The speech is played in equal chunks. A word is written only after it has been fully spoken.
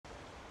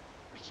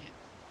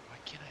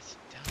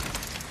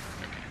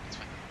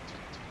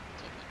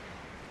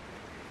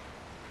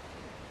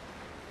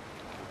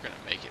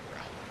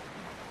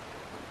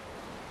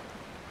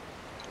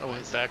I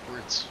went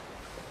backwards,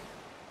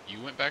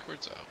 You went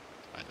backwards? Oh,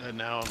 I know. and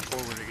now I'm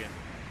forward again.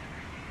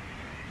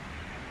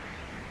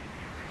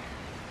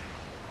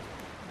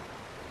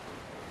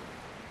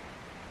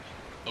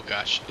 Oh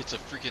gosh, it's a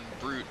freaking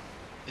brute.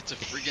 It's a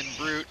freaking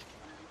brute.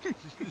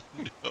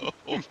 No.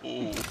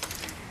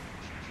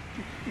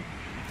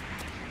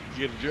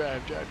 You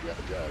gotta drive.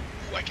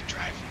 Ooh, I can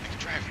drive. I can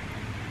drive.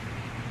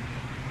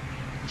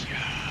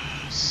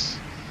 Yes.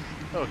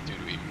 Oh,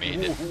 Dude, we made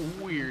it.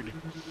 weird.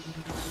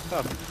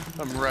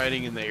 I'm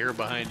riding in the air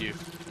behind you.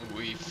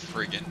 We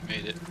friggin'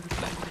 made it.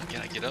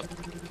 Can I get up?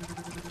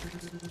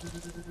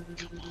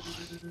 Come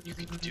on. You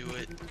can do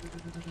it.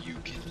 You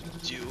can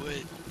do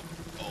it.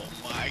 Oh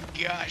my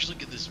gosh,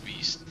 look at this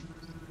beast.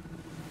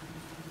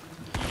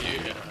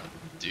 Yeah.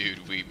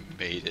 Dude, we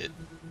made it.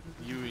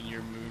 You and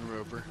your moon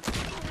rover.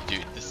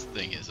 Dude, this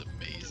thing is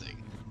amazing.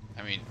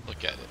 I mean,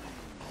 look at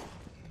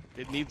it.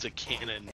 It needs a cannon.